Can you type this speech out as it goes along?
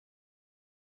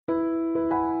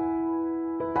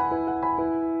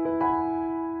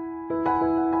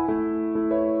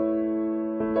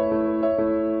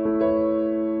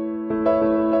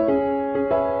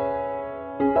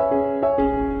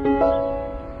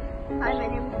Hi, my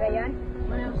name is Rayan.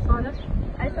 My name is Saleh.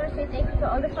 I just want to say thank you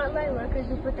to all the frontline workers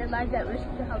who put their lives at risk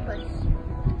to help us.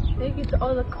 Thank you to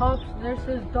all the cops,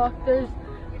 nurses, doctors.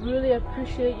 Really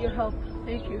appreciate your help.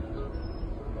 Thank you.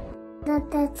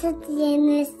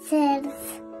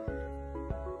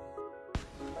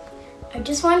 I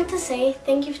just wanted to say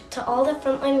thank you to all the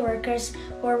frontline workers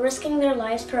who are risking their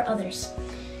lives for others,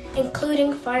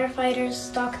 including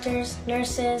firefighters, doctors,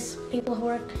 nurses, people who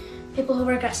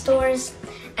work at stores,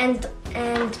 and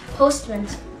postmen.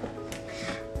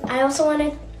 I also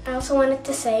wanted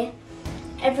to say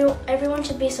everyone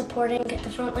should be supporting the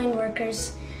frontline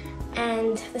workers,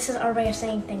 and this is our way of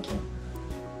saying thank you.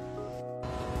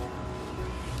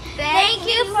 Thank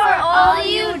you for all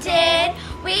you did.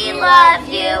 We love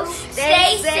you.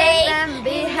 Stay safe and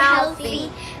be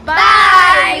healthy.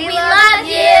 Bye. We love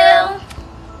you.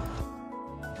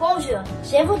 Bonjour,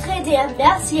 je voudrais dire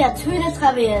merci à tous les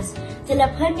travailleurs de la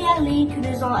première ligne qui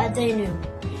nous ont aidés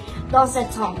dans ce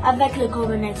temps avec le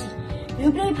COVID-19.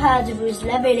 N'oubliez pas de vous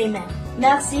laver les mains.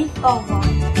 Merci, au revoir.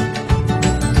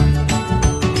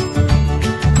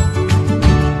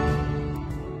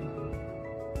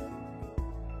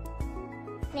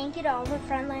 Thank you to all the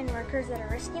frontline workers that are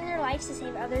risking their lives to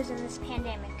save others in this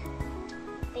pandemic.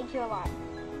 Thank you a lot.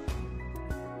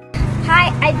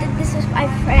 Hi, I did this with my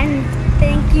friend.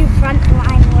 Thank you,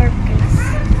 frontline workers.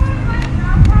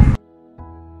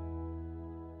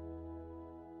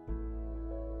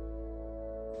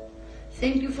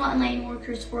 Thank you, frontline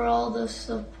workers, for all the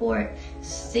support.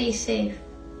 Stay safe.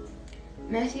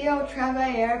 Merci aux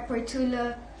travailleurs pour tout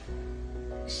le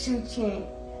soutien.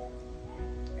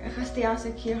 Restez en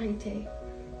sécurité.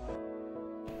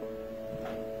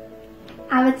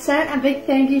 I would send a big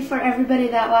thank you for everybody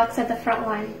that works at the front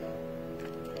line.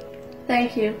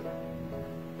 Thank you.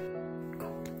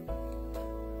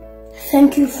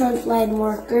 Thank you, frontline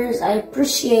workers. I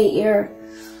appreciate your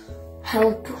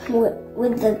help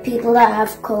with the people that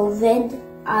have COVID.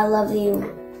 I love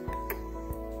you.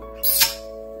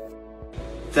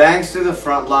 Thanks to the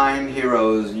frontline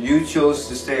heroes. You chose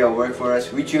to stay at work for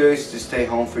us. We chose to stay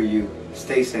home for you.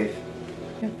 Stay safe.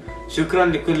 شكرا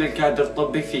لكل الكادر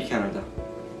الطبي في كندا.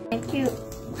 Thank you,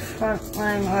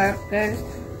 frontline workers.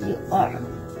 You are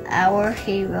our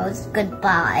heroes.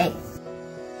 Goodbye.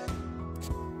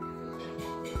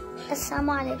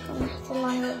 Assalamu alaikum wa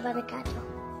rahmatullahi wa barakatuh.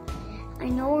 I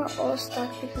know we're all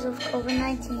stuck because of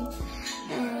COVID-19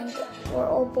 and we're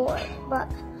all bored, but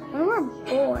when we're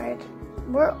bored,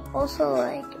 we're also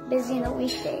busy in the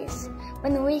weekdays. But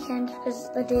in the weekend,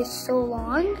 because the day's so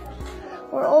long,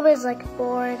 we're always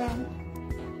bored and,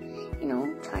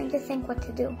 trying to think what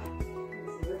to do.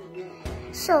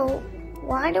 So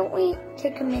why don't we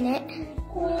take a minute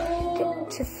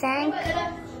to thank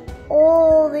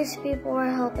all these people who are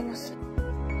helping us.